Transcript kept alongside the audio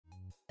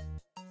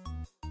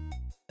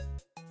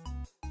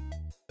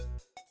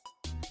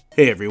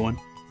Hey everyone,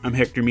 I'm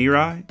Hector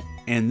Miray,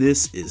 and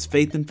this is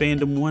Faith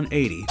Fandom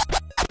 180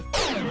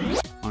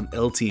 on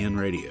LTN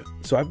Radio.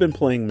 So I've been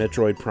playing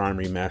Metroid Prime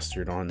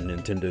Remastered on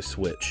Nintendo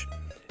Switch,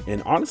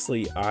 and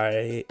honestly,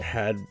 I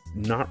had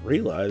not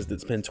realized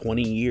it's been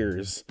 20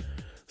 years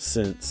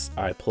since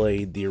I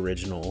played the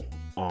original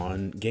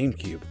on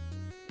GameCube.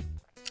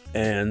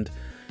 And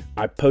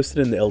I posted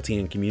in the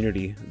LTN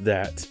community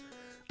that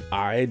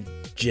I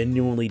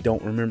genuinely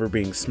don't remember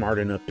being smart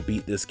enough to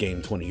beat this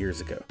game 20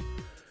 years ago.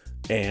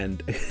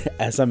 And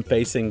as I'm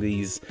facing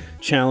these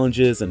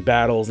challenges and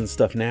battles and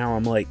stuff now,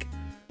 I'm like,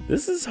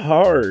 this is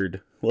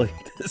hard. Like,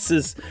 this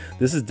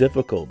is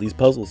difficult. These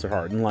puzzles are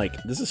hard, and like,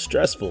 this is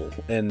stressful.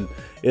 And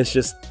it's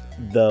just,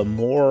 the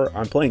more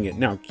I'm playing it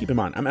now, keep in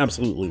mind, I'm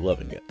absolutely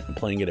loving it. I'm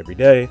playing it every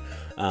day.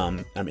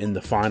 I'm in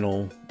the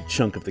final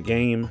chunk of the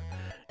game,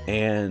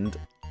 and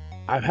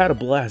I've had a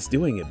blast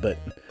doing it, but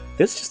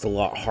it's just a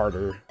lot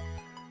harder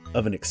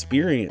of an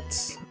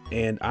experience.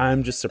 And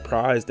I'm just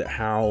surprised at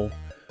how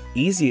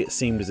easy it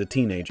seemed as a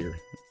teenager.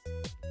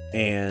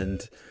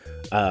 And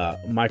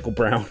Michael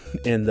Brown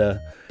in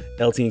the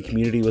LTN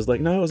community was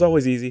like, no, it was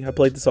always easy. I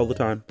played this all the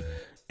time.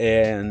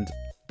 And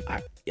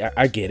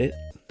I get it.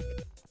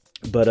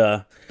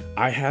 But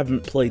I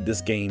haven't played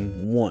this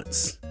game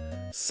once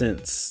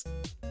since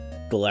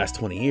the last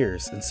 20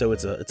 years. And so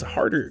it's a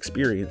harder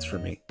experience for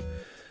me.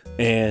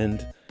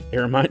 And it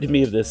reminded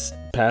me of this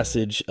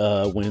passage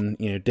when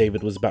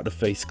David was about to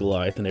face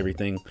Goliath and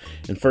everything.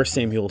 In 1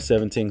 Samuel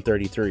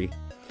 17:33.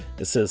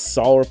 It says,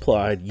 Saul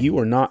replied, "You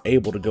are not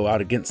able to go out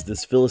against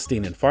this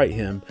Philistine and fight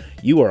him.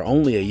 You are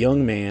only a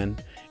young man,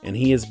 and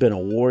he has been a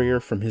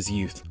warrior from his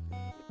youth."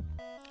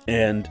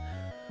 And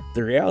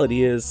the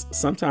reality is,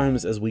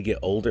 sometimes as we get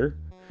older,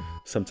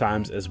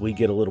 sometimes as we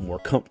get a little more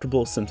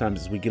comfortable,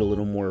 sometimes as we get a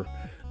little more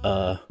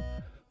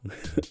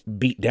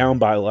beat down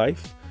by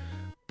life,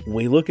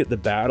 we look at the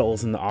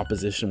battles and the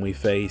opposition we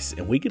face,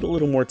 and we get a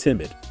little more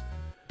timid.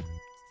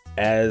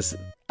 As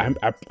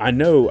I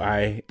know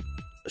I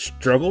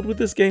struggled with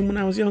this game when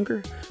I was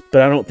younger,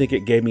 but I don't think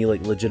it gave me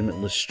like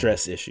legitimate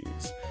stress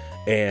issues.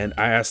 And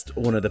I asked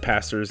one of the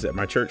pastors at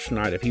my church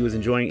tonight if he was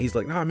enjoying it. He's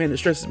like, "Nah, man, it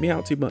stresses me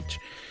out too much."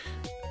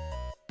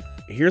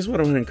 Here's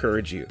what I want to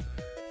encourage you.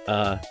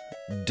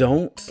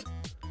 Don't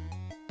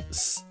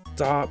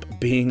stop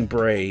being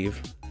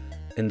brave,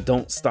 and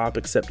don't stop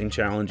accepting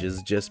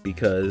challenges just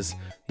because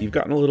you've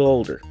gotten a little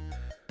older.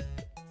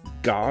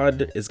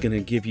 God is going to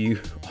give you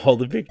all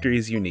the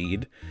victories you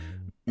need.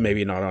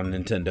 Maybe not on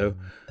Nintendo,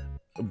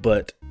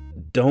 but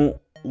don't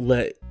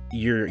let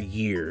your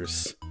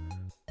years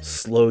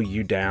slow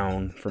you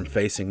down from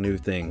facing new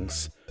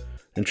things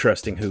and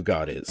trusting who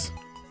God is.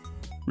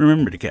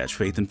 Remember to catch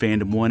Faith and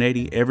Fandom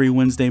 180 every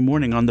Wednesday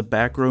morning on the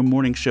Back Row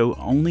Morning Show,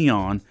 only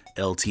on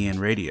LTN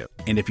Radio.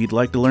 And if you'd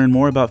like to learn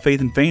more about Faith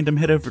and Fandom,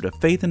 head over to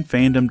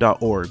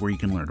faithandfandom.org, where you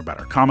can learn about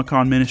our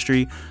Comic-Con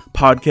ministry,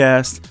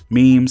 podcast,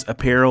 memes,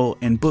 apparel,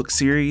 and book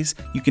series.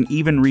 You can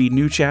even read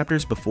new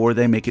chapters before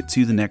they make it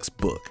to the next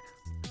book.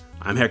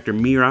 I'm Hector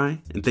Miray,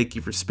 and thank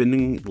you for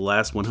spending the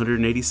last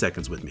 180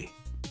 seconds with me.